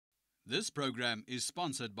This program is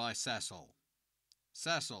sponsored by Sasol.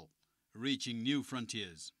 Sasol, reaching new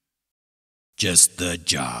frontiers. Just the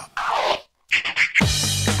job.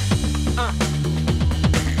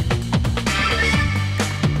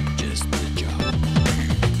 Just the job.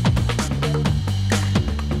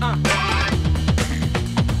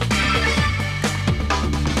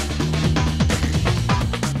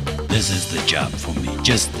 This is the job for me.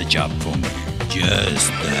 Just the job for me.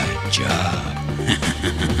 Just the job.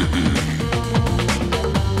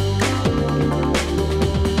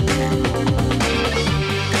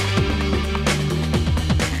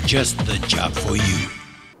 Just the job for you.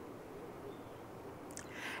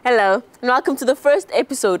 Hello, and welcome to the first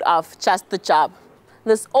episode of Just the Job. In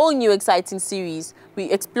this all-new exciting series,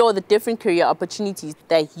 we explore the different career opportunities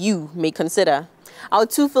that you may consider. Our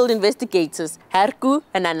two field investigators, Herku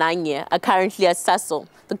and Ananya, are currently at Sasol,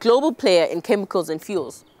 the global player in chemicals and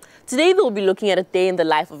fuels. Today, they'll be looking at a day in the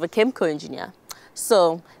life of a chemical engineer.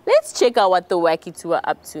 So, let's check out what the wacky two are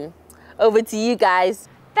up to. Over to you guys.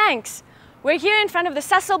 Thanks. We're here in front of the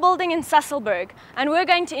Sasol building in Sasolburg, and we're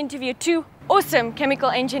going to interview two awesome chemical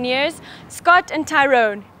engineers, Scott and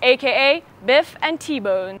Tyrone, aka Biff and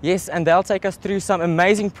T-Bone. Yes, and they'll take us through some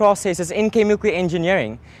amazing processes in chemical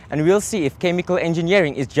engineering, and we'll see if chemical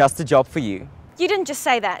engineering is just a job for you. You didn't just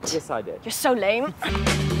say that. Yes, I did. You're so lame.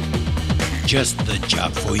 Just the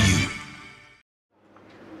job for you.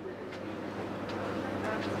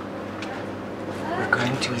 We're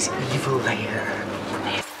going to his evil lair.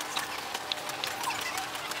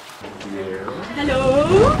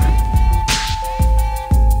 Hello.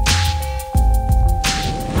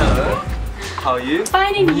 Hello, how are you?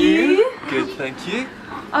 Fine, and you? Good, thank you.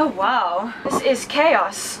 Oh wow, this is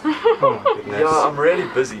chaos. Yeah, I'm really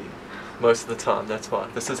busy most of the time, that's why.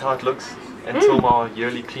 This is how it looks until my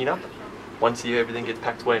yearly cleanup. Once a year everything gets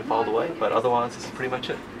packed away and filed away, but otherwise this is pretty much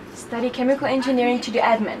it. Study chemical engineering to do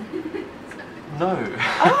admin. No.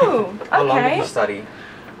 Oh, okay. How long did you study?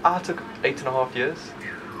 I took 8.5 years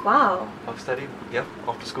Wow. of study, yeah,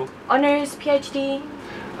 after school. Honours, PhD.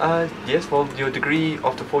 Yes, well, your degree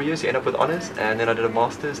after 4 years you end up with honours, and then I did a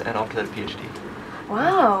master's and after that a PhD.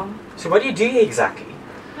 Wow. So what do you do exactly?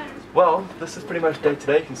 Well, this is pretty much day to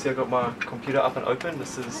day. You can see I've got my computer up and open.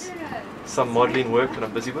 This is some modelling work that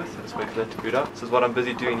I'm busy with. I just wait for that to boot up. This is what I'm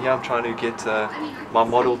busy doing here. I'm trying to get my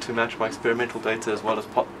model to match my experimental data as well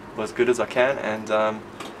as good as I can. And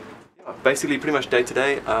yeah, basically, pretty much day to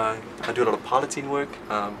day, I do a lot of piloting work.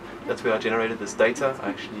 That's where I generated this data. I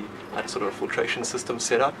actually had a sort of a filtration system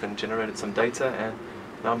set up and generated some data. And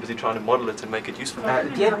now I'm busy trying to model it and make it useful. Do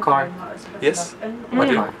you have a car? Yes, I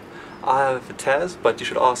do. I have a Taz, but you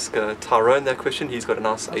should ask Tyrone that question. He's got a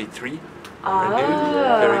nice A3. Brand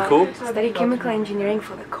new. Very cool. Study chemical engineering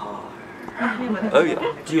for the car. Oh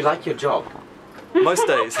yeah. Do you like your job? Most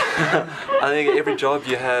days. I think every job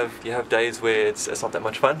you have days where it's not that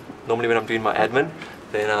much fun. Normally when I'm doing my admin,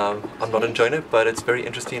 then I'm not enjoying it, but it's very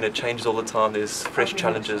interesting. It changes all the time. There's fresh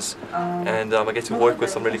challenges, and I get to work with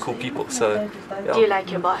some really cool people. So, yeah. Do you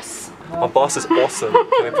like your boss? My boss is awesome.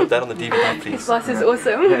 Can we put that on the DVD, please? Boss is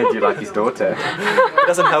awesome. Do you like his daughter? He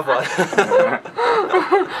doesn't have one.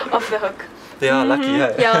 Off the hook. They are lucky,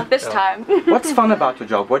 yeah. Yeah, this time. What's fun about your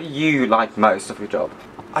job? What do you like most of your job?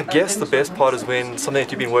 I guess the best part is when something that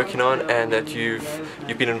you've been working on and that you've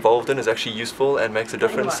been involved in is actually useful and makes a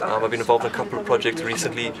difference. I've been involved in a couple of projects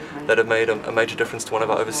recently that have made a major difference to one of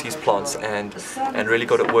our overseas plants and really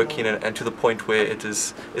got it working and to the point where it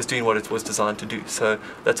is doing what it was designed to do. So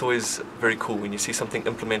that's always very cool when you see something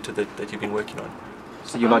implemented that you've been working on.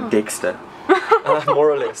 So you're like Dexter? More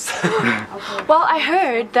or less. Well, I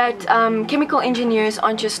heard that chemical engineers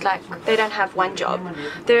aren't just like, they don't have one job.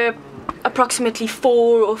 They're approximately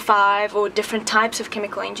 4 or 5 or different types of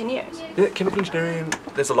chemical engineers. Yeah, chemical engineering,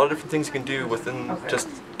 there's a lot of different things you can do within just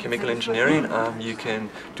chemical engineering. You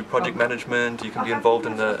can do project management, you can be involved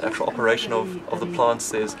in the actual operation of the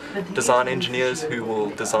plants. There's design engineers who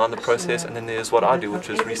will design the process, and then there's what I do, which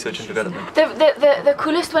is research and development. The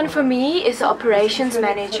coolest one for me is the operations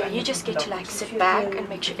manager. You just get to like sit back and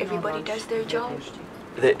make sure everybody does their job.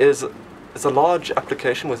 It's a large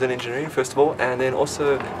application within engineering, first of all, and then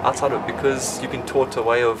also outside of it, because you've been taught a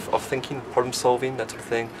way of thinking, problem solving, that sort of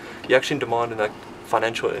thing. You're actually in demand in like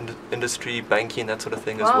financial industry, banking, that sort of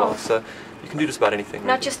thing as well. So you can do just about anything.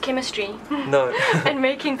 Not just chemistry. No. And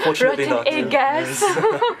making Fortunately rotten not, egg yes. gas.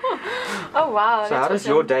 Oh wow. So how does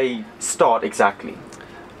your day start exactly?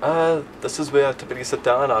 This is where I typically sit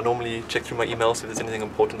down. I normally check through my emails if there's anything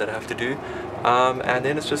important that I have to do. And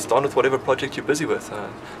then it's just on with whatever project you're busy with.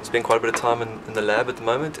 Spend quite a bit of time in the lab at the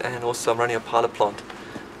moment, and also I'm running a pilot plant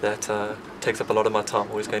that takes up a lot of my time,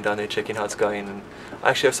 always going down there checking how it's going. And I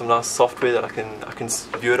actually have some nice software that I can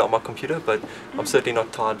view it on my computer, but I'm certainly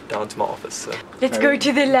not tied down to my office. So. Let's go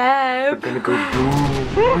to the lab. We're gonna go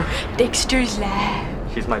do. Dexter's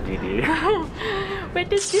lab. She's my DD. What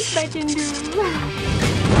does this button do?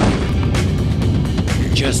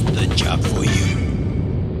 Just the job for you.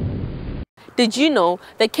 Did you know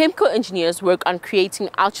that chemical engineers work on creating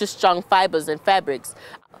ultra-strong fibers and fabrics,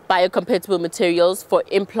 biocompatible materials for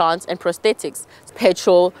implants and prosthetics,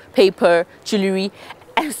 petrol, paper, jewelry,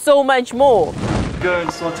 and so much more? Go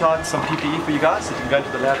and sort out some PPE for you guys so you can go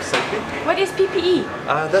into the lab safely. What is PPE?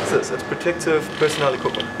 That's this. It's protective personnel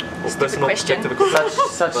equipment. Or personal question. protective equipment.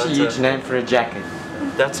 Such a huge name for a jacket.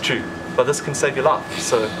 That's true. But this can save your life.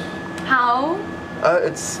 So How?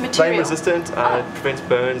 it's flame Material. resistant, prevents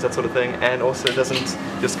burns, that sort of thing, and also your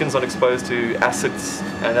skin's not exposed to acids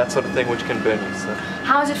and that sort of thing which can burn you. So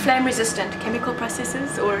How is it flame resistant? Chemical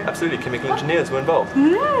processes or? absolutely, chemical engineers were involved.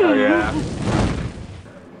 Oh yeah.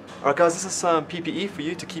 Alright guys, this is some PPE for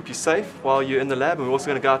you to keep you safe while you're in the lab, and we're also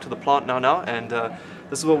going to go out to the plant now, and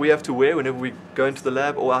this is what we have to wear whenever we go into the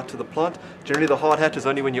lab or out to the plant. Generally the hard hat is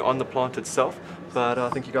only when you're on the plant itself, but I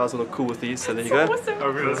think you guys will look cool with these, so there you go.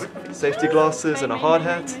 Awesome. Safety glasses and a hard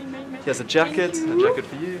hat. Here's a jacket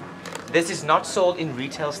for you. This is not sold in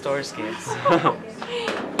retail stores, kids.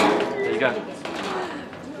 There you go.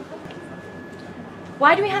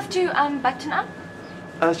 Why do we have to button up?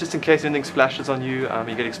 It's just in case anything splashes on you,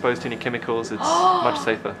 you get exposed to any chemicals, it's much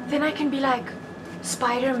safer. Then I can be like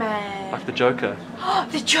Spider-Man. Like the Joker.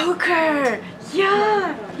 The Joker!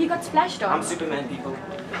 Yeah! He got splashed on. I'm Superman, people.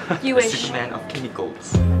 You wish. Superman of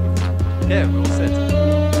chemicals. Yeah, we're all set.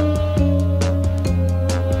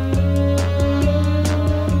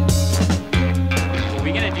 What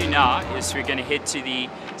we're going to do now is we're going to head to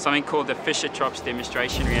something called the Fischer-Tropsch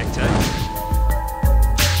demonstration reactor.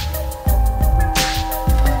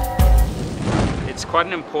 It's quite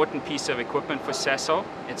an important piece of equipment for Sasol.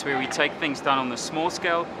 It's where we take things done on the small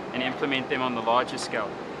scale and implement them on the larger scale.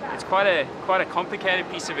 It's quite a complicated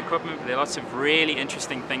piece of equipment, but there are lots of really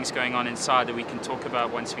interesting things going on inside that we can talk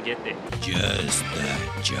about once we get there. Just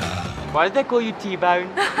the job. Why did they call you T-Bone?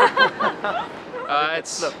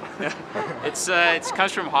 It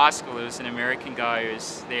comes from high school. There was an American guy who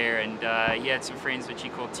was there, and he had some friends which he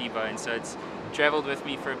called T-Bone. So it's traveled with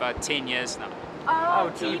me for about 10 years now. Oh,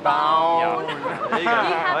 T-Bone. Yeah. There you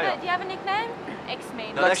go. Do you have a nickname?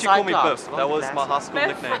 X-Men. No, they actually call me Cyclops. Biff. That was my high school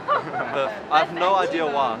nickname. Biff. I have no idea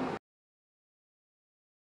why.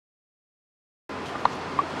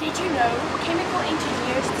 Did you know chemical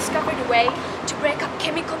engineers discovered a way to break up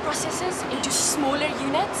chemical processes into smaller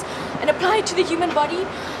units and apply it to the human body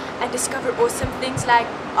and discover awesome things like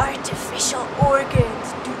artificial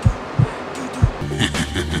organs?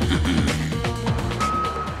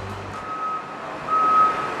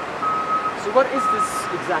 So what is this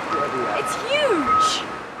exactly everywhere? It's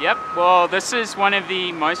huge! Yep, well this is one of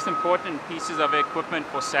the most important pieces of equipment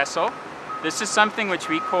for Sasol. This is something which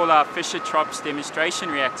we call our Fischer-Tropsch demonstration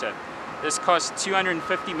reactor. This costs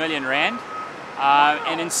 250 million rand.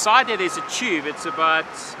 And inside there's a tube. It's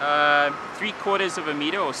about 3/4 of a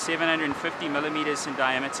meter or 750 millimeters in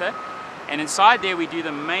diameter. And inside there we do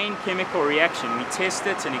the main chemical reaction. We test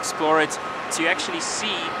it and explore it to actually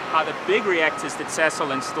see how the big reactors that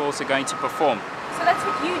Sasol installs are going to perform. So that's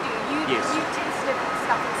what you do. Yes. You test the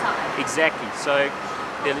stuff inside. Exactly. So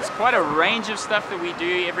there's quite a range of stuff that we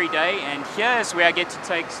do every day, and here's where I get to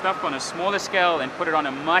take stuff on a smaller scale and put it on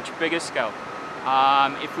a much bigger scale.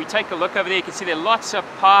 If we take a look over there, you can see there are lots of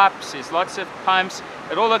pipes, there's lots of pumps.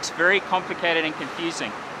 It all looks very complicated and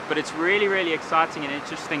confusing, but it's really, really exciting and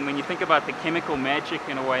interesting when you think about the chemical magic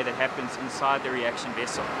in a way that happens inside the reaction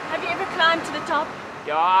vessel. Have you ever climbed to the top?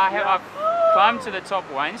 Yeah, I've climbed to the top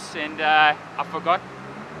once, and I forgot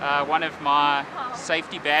one of my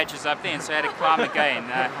safety badges up there, and so I had to climb again.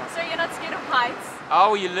 So you're not scared of heights?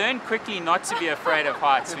 Oh, you learn quickly not to be afraid of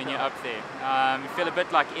heights when you're up there. You feel a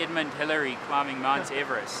bit like Edmund Hillary climbing Mount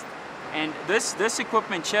Everest. And this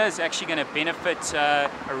equipment here is actually going to benefit a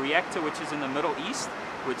reactor which is in the Middle East,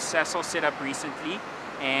 which Sasol set up recently,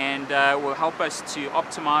 and will help us to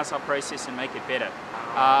optimize our process and make it better.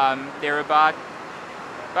 There are about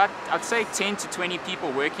I'd say 10 to 20 people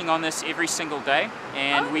working on this every single day,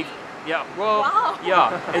 and Wow.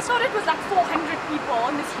 yeah. I thought it was like 400 people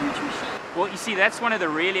on this huge machine. Well, you see, that's one of the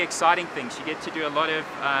really exciting things. You get to do a lot of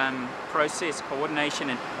process coordination,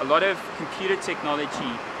 and a lot of computer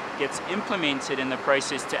technology gets implemented in the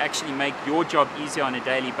process to actually make your job easier on a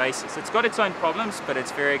daily basis. It's got its own problems, but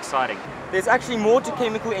it's very exciting. There's actually more to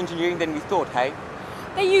chemical engineering than we thought, hey?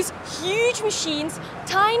 They use huge machines,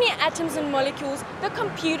 tiny atoms and molecules, the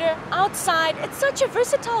computer, outside. It's such a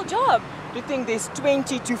versatile job. Do you think there's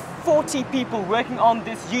 20 to 40 people working on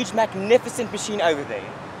this huge, magnificent machine over there?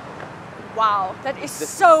 Wow, that is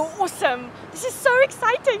so awesome. This is so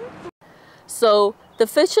exciting. So, the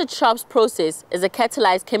Fischer-Tropsch process is a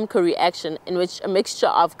catalyzed chemical reaction in which a mixture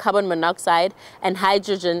of carbon monoxide and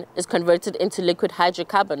hydrogen is converted into liquid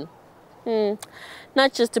hydrocarbon.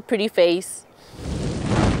 Not just a pretty face.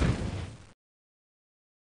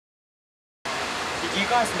 Did you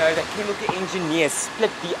guys know that chemical engineers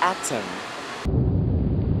split the atom?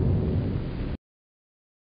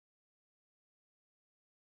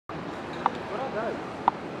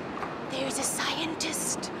 There's a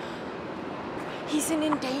scientist. He's an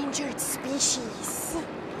endangered species.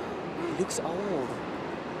 He looks old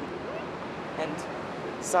and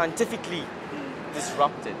scientifically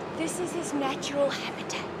disrupted. This is his natural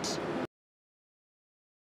habitat.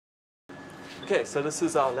 Okay, so this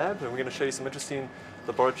is our lab, and we're going to show you some interesting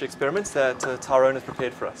laboratory experiments that Tyrone has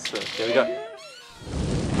prepared for us. So there we go.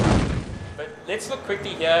 But let's look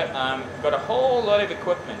quickly here. We've got a whole lot of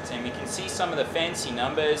equipment, and we can see some of the fancy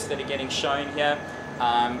numbers that are getting shown here.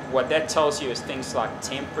 What that tells you is things like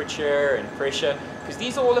temperature and pressure, because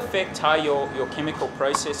these all affect how your chemical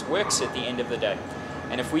process works at the end of the day.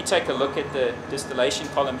 And if we take a look at the distillation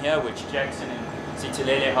column here, which Jackson and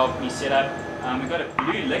Zitalele helped me set up, we've got a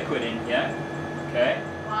blue liquid in here. Okay.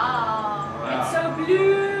 Wow, it's so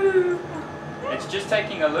blue. It's just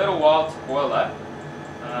taking a little while to boil up.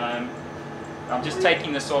 I'm just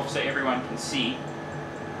taking this off so everyone can see.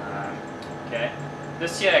 Okay.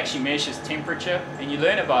 This here actually measures temperature, and you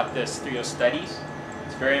learn about this through your studies.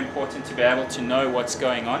 It's very important to be able to know what's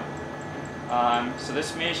going on. So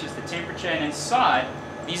this measures the temperature, and inside,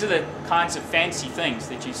 these are the kinds of fancy things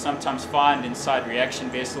that you sometimes find inside reaction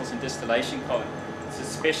vessels and distillation column. It's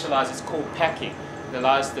specialized, it's called packing. It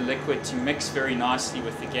allows the liquid to mix very nicely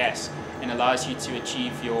with the gas and allows you to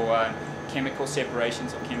achieve your chemical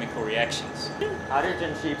separations or chemical reactions.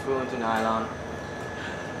 Hydrogen sheets wool into nylon.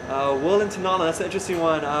 Wool into nylon, that's an interesting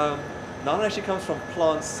one. Nylon actually comes from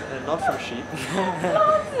plants and not from sheep.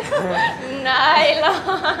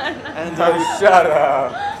 Nylon. And Shut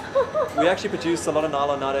up! we actually produce a lot of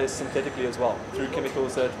nylon nowadays synthetically as well, through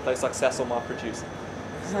chemicals that a place like Sasol might produce.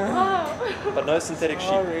 Wow. But no synthetic sheep.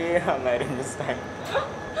 Sorry, I made a mistake.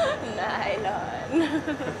 Nylon.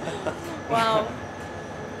 Wow.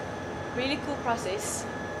 Really cool process.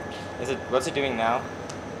 What's it doing now?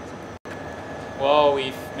 Well,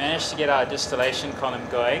 we've managed to get our distillation column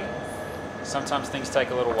going. Sometimes things take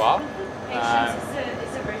a little while. Patience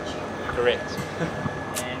is a virtue. Correct.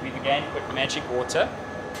 And we've again put magic water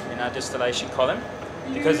in our distillation column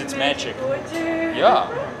because it's magic. Water. Yeah,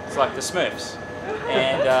 it's like the Smurfs.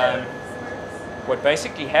 And what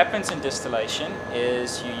basically happens in distillation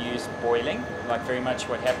is you use boiling, like very much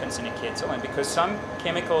what happens in a kettle. And because some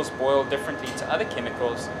chemicals boil differently to other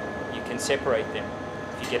chemicals, you can separate them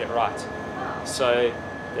if you get it right. So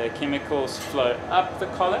the chemicals flow up the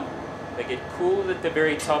column, they get cooled at the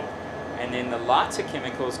very top, and then the lighter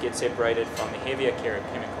chemicals get separated from the heavier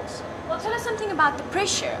chemicals. Well, tell us something about the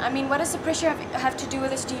pressure. I mean, what does the pressure have to do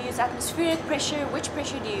with this? Do you use atmospheric pressure? Which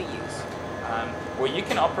pressure do you use? Well, you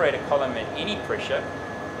can operate a column at any pressure,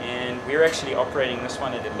 and we're actually operating this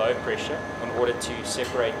one at a low pressure in order to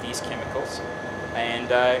separate these chemicals. And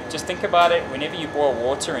just think about it, whenever you boil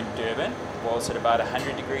water in Durban, it boils at about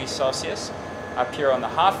 100 degrees Celsius. Up here on the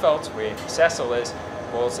Highveld, where Sasol is,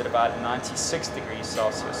 boils at about 96 degrees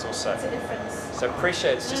Celsius or so. What's the difference? So pressure,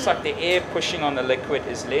 it's just like the air pushing on the liquid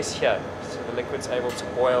is less here, so the liquid's able to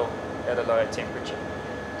boil at a lower temperature.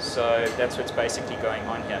 So that's what's basically going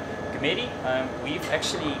on here. Gumede,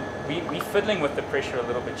 we're fiddling with the pressure a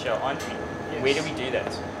little bit here, aren't we? Yes. Where do we do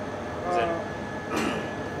that?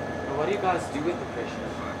 What do you guys do with the pressure?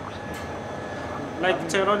 Like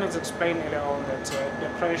Tyrone has explained earlier on that the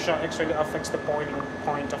pressure actually affects the boiling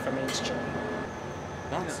point of a mixture.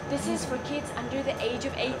 This is for kids under the age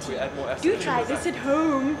of 18. we add more acid Do in try the this at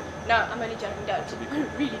home. No, I'm only joking. Don't.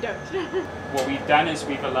 Really don't. What we've done is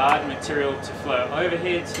we've allowed material to flow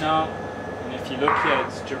overheads now, and if you look here,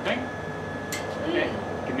 it's dripping. Okay.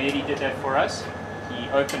 Gumede did that for us. He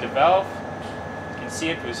opened a valve. You can see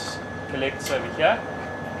it collects over here.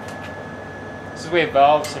 This is where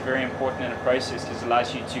valves are very important in a process because it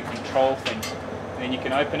allows you to control things. And then you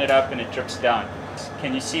can open it up and it drips down.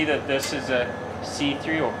 Can you see that this is a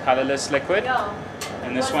see-through or colorless liquid? Yeah.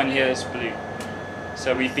 And this one here is blue.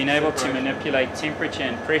 So we've been able to manipulate temperature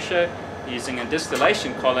and pressure using a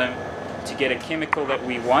distillation column to get a chemical that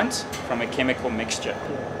we want from a chemical mixture.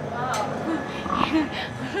 Wow.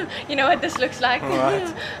 You know what this looks like?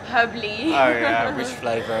 What? Hubbly. Oh yeah, which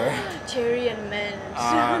flavor? Cherry and mint.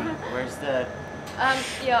 Where's the...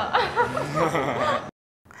 Yeah.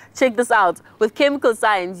 Check this out. With chemical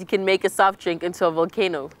science, you can make a soft drink into a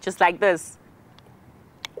volcano, just like this.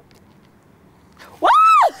 Woo!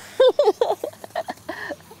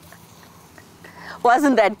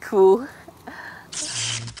 Wasn't that cool?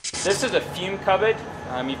 This is a fume cupboard.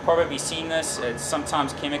 You've probably seen this. It's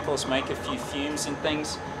sometimes chemicals make a few fumes and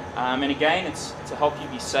things. And again, it's to help you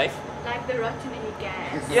be safe. Like the rotten egg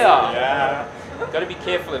gas. Yeah. Got to be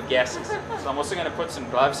careful of gases. So I'm also going to put some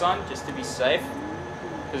gloves on just to be safe.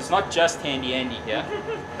 Because it's not just handy here.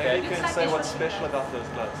 Maybe you can say what's special about those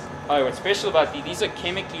gloves. Oh, what's special about these are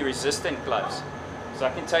chemically resistant gloves. So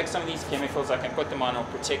I can take some of these chemicals, I can put them on, it'll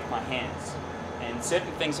protect my hands. And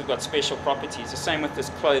certain things have got special properties. The same with this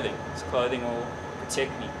clothing. This clothing will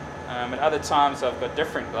protect me. At other times I've got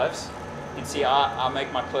different gloves. You can see I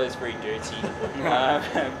make my clothes very dirty.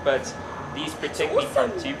 But these protect me from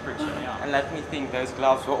temperature. Yeah. And let me think, those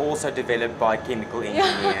gloves were also developed by chemical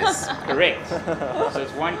engineers. Correct. So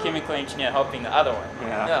it's one chemical engineer helping the other one.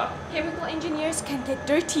 Yeah. Chemical engineers can get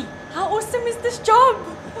dirty. How awesome is this job?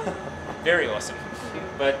 Very awesome.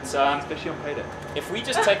 But Especially on payday. if we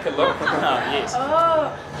just take a look, yes.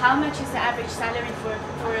 Oh, how much is the average salary for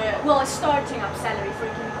a starting up salary for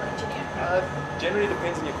a chemical engineer? Generally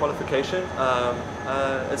depends on your qualification.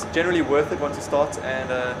 It's generally worth it once you start, and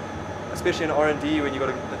especially in R&D, when you've got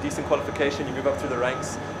a decent qualification, you move up through the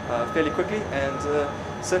ranks fairly quickly, and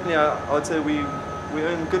certainly I would say we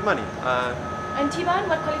earn good money. And T-Bone,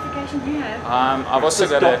 what qualification do you have? I've also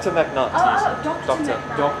got Dr. McNutt. Doctor.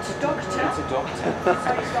 It's a doctor.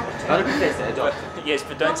 Sorry, doctor. Not a professor, a doctor. Yes,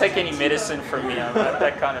 but don't take any medicine from me. I'm not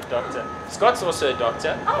that kind of doctor. Scott's also a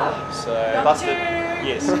doctor. So Doctor.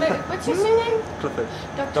 Yes. What's your surname? Clifford.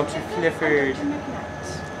 Dr. Clifford. Dr. McKnight.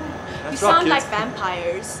 You right, sound kids. like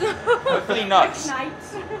vampires. Hopefully not. McKnight.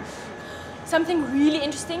 Something really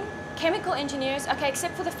interesting. Chemical engineers, okay,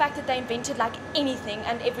 except for the fact that they invented like anything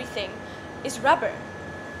and everything, is rubber.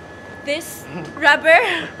 This rubber,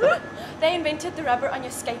 they invented the rubber on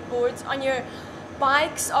your skateboards, on your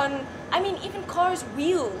bikes, on, I mean, even cars'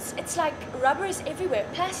 wheels. It's like rubber is everywhere.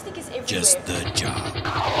 Plastic is everywhere. Just the job.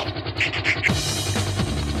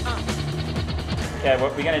 Okay,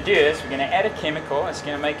 what we're going to do is we're going to add a chemical. It's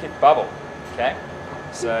going to make it bubble. Okay.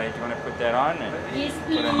 So do you want to put that on and Yes,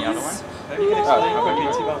 put on the other one? please. Maybe you can explain quickly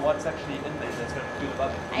to me what's actually in there that's going to do the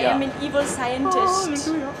bubble. I am an evil scientist.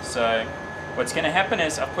 So what's going to happen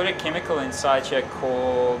is I've put a chemical inside here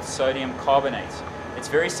called sodium carbonate. It's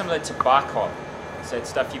very similar to bicarb. So it's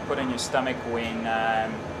stuff you put in your stomach when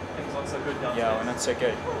It's not so good downstairs. yeah, we're not so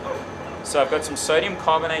good. So I've got some sodium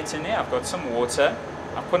carbonate in there. I've got some water.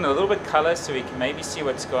 I've put in a little bit of color so we can maybe see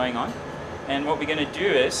what's going on. And what we're going to do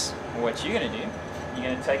is, or what you're going to do, you're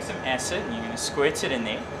going to take some acid and you're going to squirt it in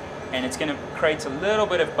there, and it's going to create a little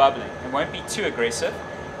bit of bubbling. It won't be too aggressive.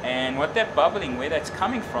 And what that bubbling, where that's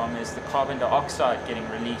coming from, is the carbon dioxide getting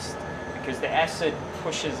released, because the acid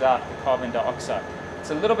pushes out the carbon dioxide.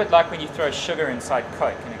 It's a little bit like when you throw sugar inside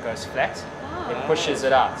Coke and it goes flat. It pushes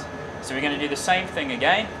it out. So we're going to do the same thing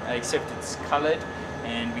again, except it's colored,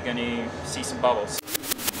 and we're going to see some bubbles.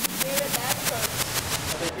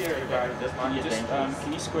 You just,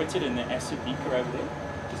 can you squirt it in the acid beaker over there,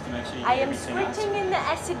 just to make sure you I get am everything out? squirting in the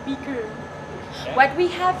acid beaker. Okay. What we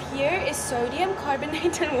have here is sodium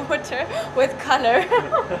carbonate and water with color.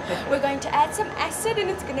 We're going to add some acid and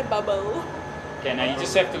it's going to bubble. Okay, now you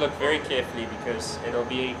just have to look very carefully because it'll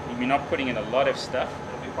be, you're not putting in a lot of stuff.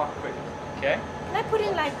 It'll be quite quick. Okay? Can I put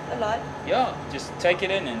in like a lot? Yeah, just take it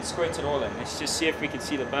in and squirt it all in. Let's just see if we can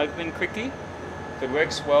see the bubbling quickly. If it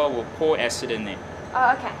works well, we'll pour acid in there.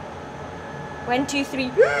 Oh, okay. 1, 2, 3.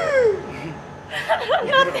 Nothing.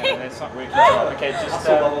 That's not working well. Okay, just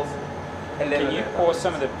Bubbles. can you pour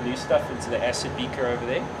some of the blue stuff into the acid beaker over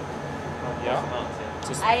there? Yeah.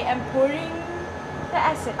 Just I am pouring the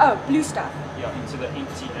acid. Oh, blue stuff. yeah, into the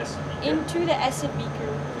empty acid beaker. Into the acid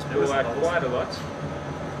beaker. Just pour out quite a lot.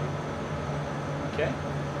 Okay.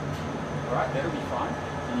 Alright, that'll be fine.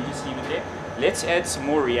 And you just leave it there. Let's add some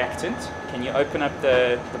more reactant. Can you open up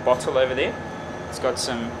the bottle over there? It's got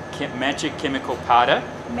some magic chemical powder.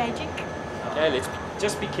 Magic. Okay, let's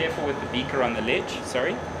just be careful with the beaker on the ledge,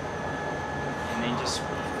 sorry. And then just,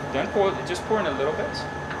 don't pour, just pour in a little bit.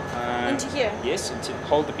 Into here? Yes, and to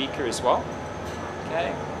hold the beaker as well.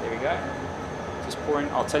 Okay, there we go. Just pour in,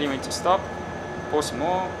 I'll tell you when to stop. Pour some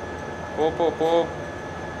more. Pour, pour, pour.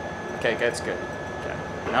 Okay, that's good. Okay,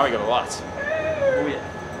 now we got a lot. Oh yeah.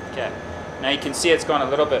 Okay, now you can see it's gone a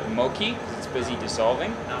little bit milky because it's busy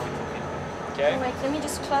dissolving. Now we're talking. Okay? Wait, let me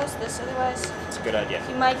just close this, otherwise It's a good idea.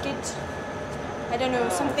 you might get, I don't know,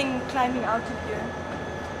 something climbing out of here.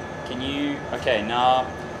 Can you, okay, now,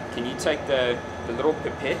 can you take the little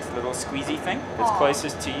pipette, the little squeezy thing that's Aw.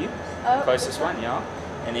 closest to you? Oh, Closest this one, yeah.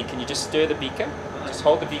 And then can you just stir the beaker? Just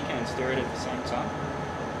hold the beaker and stir it at the same time.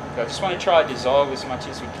 Okay, I just want to try to dissolve as much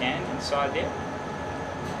as we can inside there.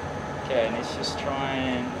 Okay, and let's just try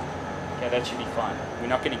and, okay, that should be fine. We're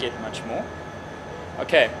not going to get much more.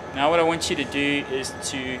 Okay, now what I want you to do is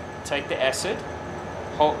to take the acid,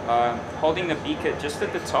 holding the beaker just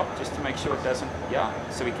at the top, just to make sure it doesn't, yeah,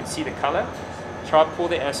 so we can see the color. Try to pour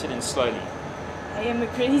the acid in slowly. I am a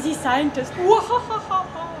crazy scientist. See,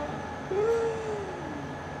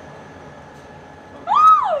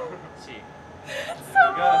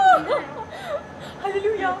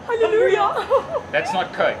 Hallelujah, hallelujah. that's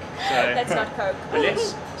not Coke. So That's not Coke. But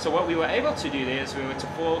so what we were able to do there is we were to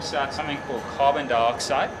force out something called carbon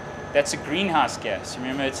dioxide. That's a greenhouse gas.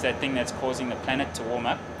 Remember, it's that thing that's causing the planet to warm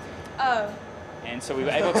up. Oh, And so we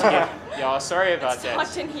were able to get, yeah, sorry about it's that.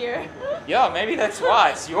 hot in here. Yeah, maybe that's why.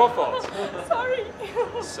 It's your fault. Sorry.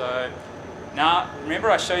 So now, remember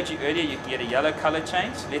I showed you earlier you can get a yellow color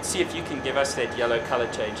change? Let's see if you can give us that yellow color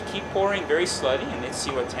change. Keep pouring very slowly and let's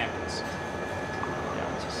see what happens.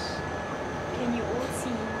 Yeah, just, Can you all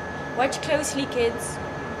see? Watch closely, kids.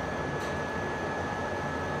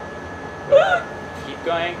 keep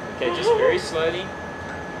going. Okay, just very slowly.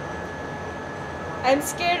 I'm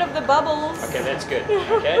scared of the bubbles. Okay, that's good.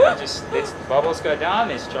 Okay, now just let's the bubbles go down.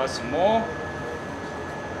 Let's try some more.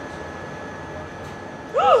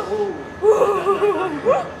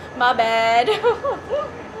 My bad.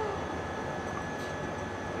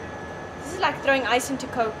 This is like throwing ice into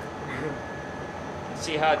Coke.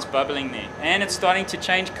 See how it's bubbling there. And it's starting to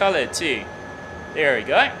change color too. There we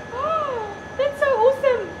go. That's so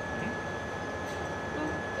awesome.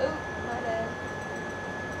 Oh, my bad.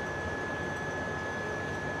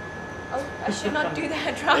 Oh, I should not do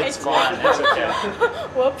that, right? It's fine, that's okay.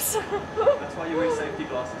 Whoops. That's why you wear safety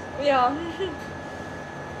glasses. Yeah.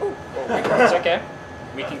 It's okay.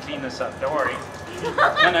 We can clean this up. Don't worry.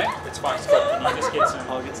 No, it's fine. Scott, can you just get some?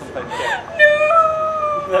 I'll get some paper. No!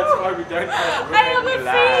 That's why we don't have I am a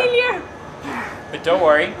failure. But don't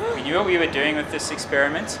worry. We knew what we were doing with this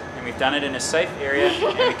experiment, and we've done it in a safe area,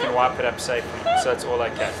 and we can wipe it up safely. So it's all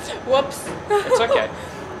okay. Whoops. It's okay.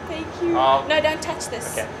 Thank you. Oh. No, don't touch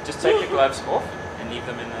this. Okay. Just take the gloves off and leave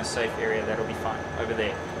them in a safe area. That'll be fine. Over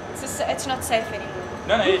there. It's not safe anymore.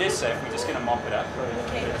 No, it is safe. We're just gonna mop it up.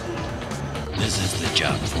 Okay. This is the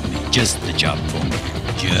job for me. Just the job for me.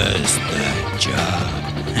 Just the job.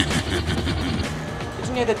 Did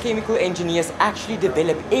you know that chemical engineers actually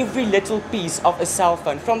develop every little piece of a cell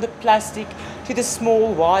phone, from the plastic to the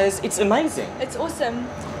small wires? It's amazing. It's awesome.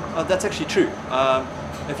 That's actually true.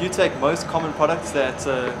 If you take most common products that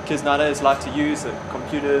kids nowadays like to use,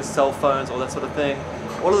 computers, cell phones, all that sort of thing,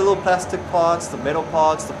 all of the little plastic parts, the metal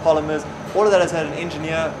parts, the polymers, all of that has had an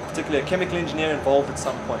engineer, particularly a chemical engineer, involved at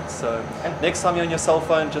some point. So next time you're on your cell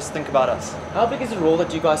phone, just think about us. How big is the role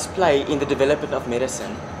that you guys play in the development of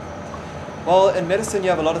medicine? Well, in medicine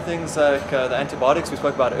you have a lot of things like the antibiotics we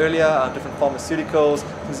spoke about earlier, different pharmaceuticals,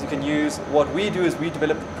 things you can use. What we do is we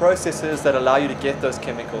develop the processes that allow you to get those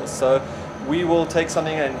chemicals. So we will take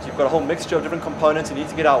something and you've got a whole mixture of different components. You need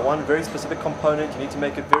to get out one very specific component. You need to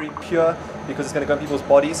make it very pure because it's going to go in people's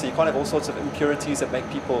bodies. So you can't have all sorts of impurities that make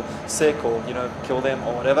people sick or, you know, kill them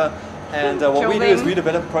or whatever. And what we do is we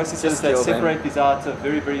develop processes that separate these out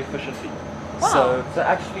very, very efficiently. Wow. So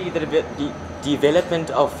actually the development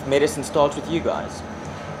of medicine starts with you guys.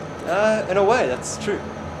 In a way, that's true.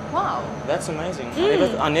 Wow. That's amazing.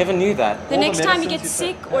 I never knew that. The All the next time you get medicines you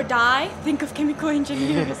take, sick or die, think of chemical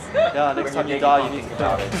engineers. Yeah, next time you die, you need to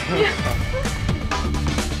die.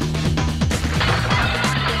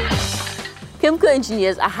 Chemical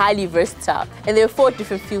engineers are highly versatile, and there are 4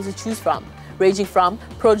 different fields to choose from, ranging from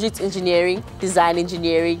project engineering, design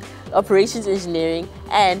engineering, operations engineering,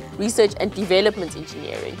 and research and development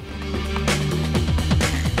engineering.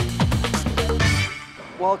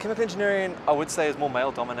 Well, chemical engineering, I would say, is more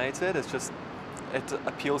male-dominated. It's just, it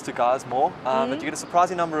appeals to guys more. But you get a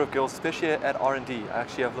surprising number of girls, especially at R&D. I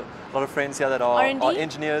actually have a lot of friends here that are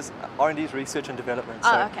engineers. R&D is research and development.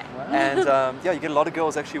 Oh, okay. And yeah, you get a lot of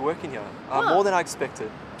girls actually working here, more than I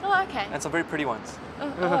expected. Oh, okay. And some very pretty ones.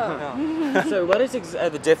 Oh. So what is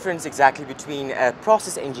the difference exactly between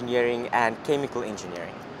process engineering and chemical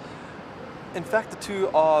engineering? In fact, the two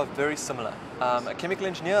are very similar. A chemical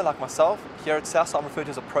engineer like myself, here at SAS, I'm referred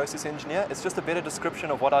to as a process engineer. It's just a better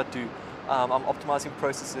description of what I do. I'm optimizing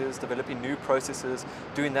processes, developing new processes,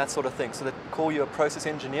 doing that sort of thing. So they call you a process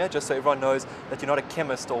engineer, just so everyone knows that you're not a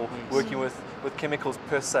chemist or working with chemicals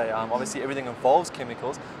per se. Obviously everything involves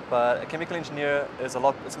chemicals, but a chemical engineer is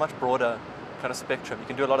it's a much broader kind of spectrum. You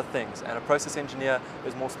can do a lot of things, and a process engineer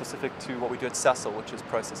is more specific to what we do at Sasol, which is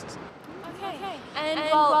processes. Okay. And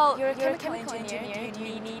well, you're a chemical engineer. Do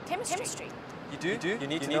you need chemistry? You do. You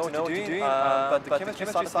need to know what you're doing, but the chemistry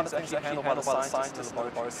side of things is actually handled by the scientists in the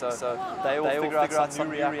laboratory. So they will figure out some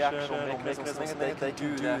new reaction or mechanisms that they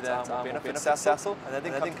can do that will benefit Sasol. And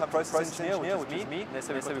then come the process engineer, which is me. And they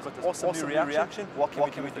say we've got this awesome new reaction. What can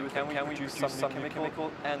we do with it? Can we produce some new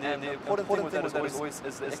chemical? And the important thing with that is always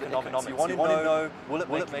is economics. You want to know, will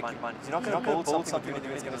it make you money? You're not going to build something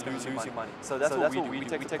that's going to lose you money. So that's what we do. We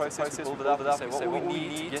take the process, we build it up, we say what we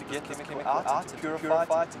need to get this chemical out, to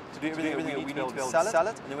purify it, to do everything that we need to be able to sell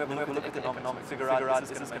it, and then we have a look at the economics, figure out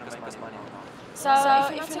this is going to make us money. So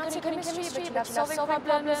if you're not good at chemistry, but you love solving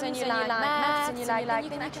problems and you like maths and you like, then you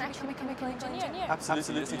can actually become a chemical engineer.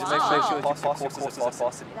 Absolutely. You just need to make sure you pass your courses at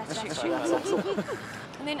varsity. That's true.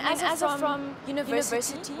 And then as from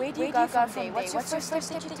university, where do you go from there? What's your first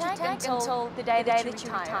step that you take until the day that you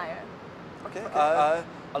retire? Okay.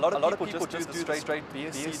 A lot of people just do the straight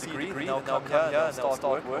BSc degree, and they'll come here and they'll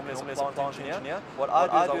start working as a plant engineer. What I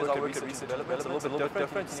do is I work at research development. It's a little bit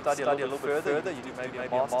different. You study a little bit further. You do maybe a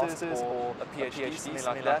master's or a PhD,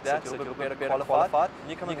 something like that, so you're a little bit better qualified. And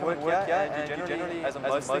you come and work here, and you generally, as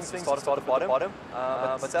most things, start at the bottom.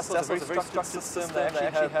 But Sasol is a very structured system. They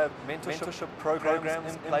actually have mentorship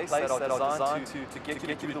programs in place that are designed to get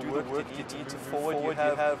you to do the work you need to forward. You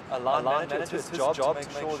have a line manager. It's his job to make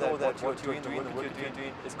sure that what you're doing, the work you're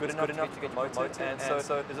doing, is good enough to get promoted, and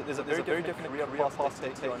so there's a very different career path they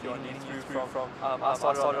take you on from I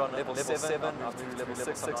started on level 7, I've moved to level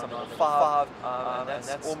 6, I'm on level 5, and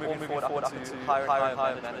that's all moving forward up to higher and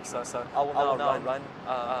higher management. So I will now run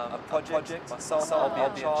a project myself. I'll be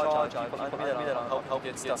in charge. I have people under me that I'll help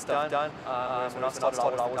get stuff done. When I started, I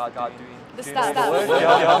was the guy doing the stuff. Work.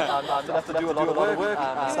 I have to do a lot of work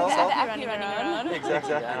myself.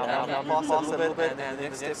 Exactly. I'll pass a little bit, and the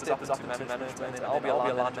next step is up to management, and I'll be a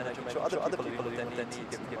line manager. Make sure other people that need to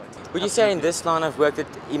get promoted. Would you say in this line of work that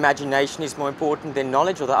imagination is more important than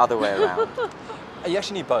knowledge, or the other way around? You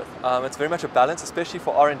actually need both. It's very much a balance, especially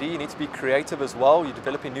for R&D. You need to be creative as well. You're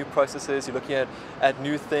developing new processes, you're looking at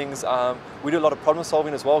new things. We do a lot of problem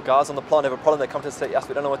solving as well. Guys on the plant have a problem, they come to us and say, yes,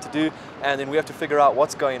 we don't know what to do. And then we have to figure out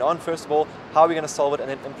what's going on, first of all, how are we going to solve it, and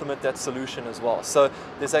then implement that solution as well. So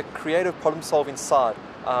there's that creative problem solving side.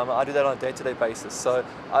 I do that on a day-to-day basis. So,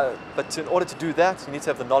 but in order to do that, you need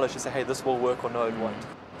to have the knowledge to say, hey, this will work or no, it won't.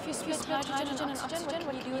 If you split hydrogen and oxygen,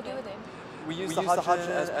 what do you do with them? We use the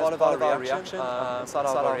hydrogen as part of our reaction. Inside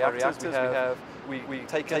our reactors, we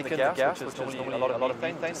take in the gas, which is normally a lot of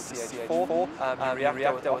methane, CH4. You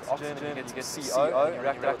react that with oxygen and you get CO. You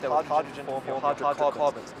react that with hydrogen form your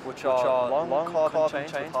hydrocarbons, which are long carbon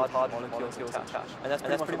chains with hydrogen molecules attached. And that's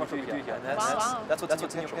pretty much what we do here. And that's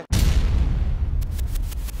what's in your paper.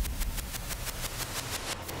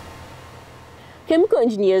 Chemical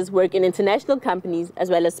engineers work in international companies as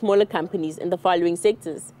well as smaller companies in the following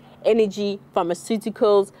sectors: energy,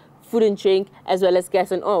 pharmaceuticals, food and drink, as well as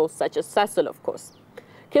gas and oil, such as Sasol, of course.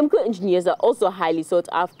 Chemical engineers are also highly sought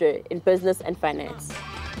after in business and finance.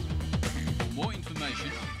 For more information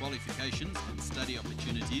on qualifications and study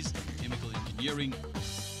opportunities in chemical engineering,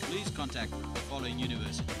 please contact the following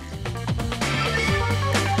universities.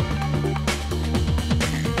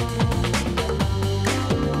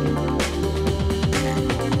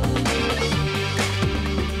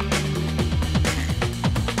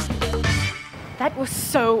 That was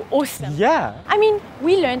so awesome. Yeah. I mean,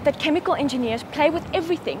 we learned that chemical engineers play with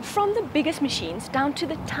everything from the biggest machines down to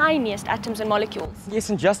the tiniest atoms and molecules. Yes,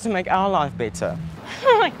 and just to make our life better.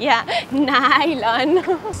 Yeah, nylon.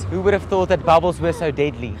 Who would have thought that bubbles were so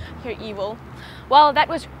deadly? You're evil. Well, that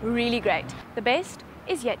was really great. The best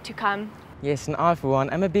is yet to come. Yes, and I, for one,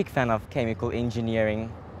 am a big fan of chemical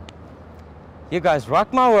engineering. You guys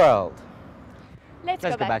rock my world. Let's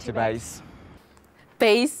go back to base.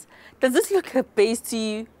 Base? Does this look like base to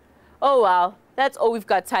you? Oh wow, that's all we've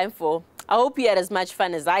got time for. I hope you had as much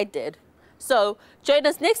fun as I did. So join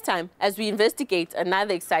us next time as we investigate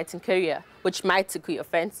another exciting career which might tickle your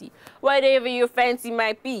fancy, whatever your fancy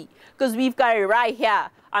might be, because we've got it right here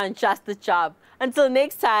on Just the Job. Until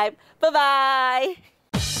next time, bye-bye.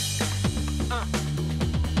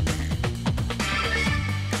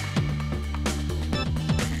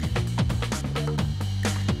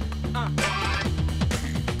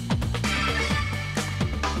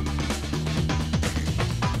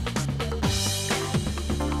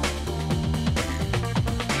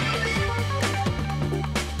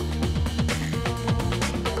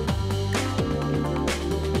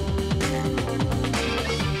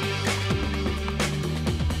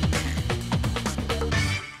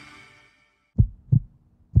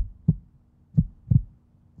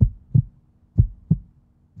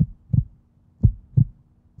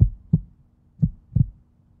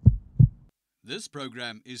 This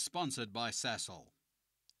program is sponsored by Sasol.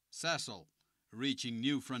 Sasol, reaching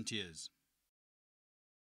new frontiers.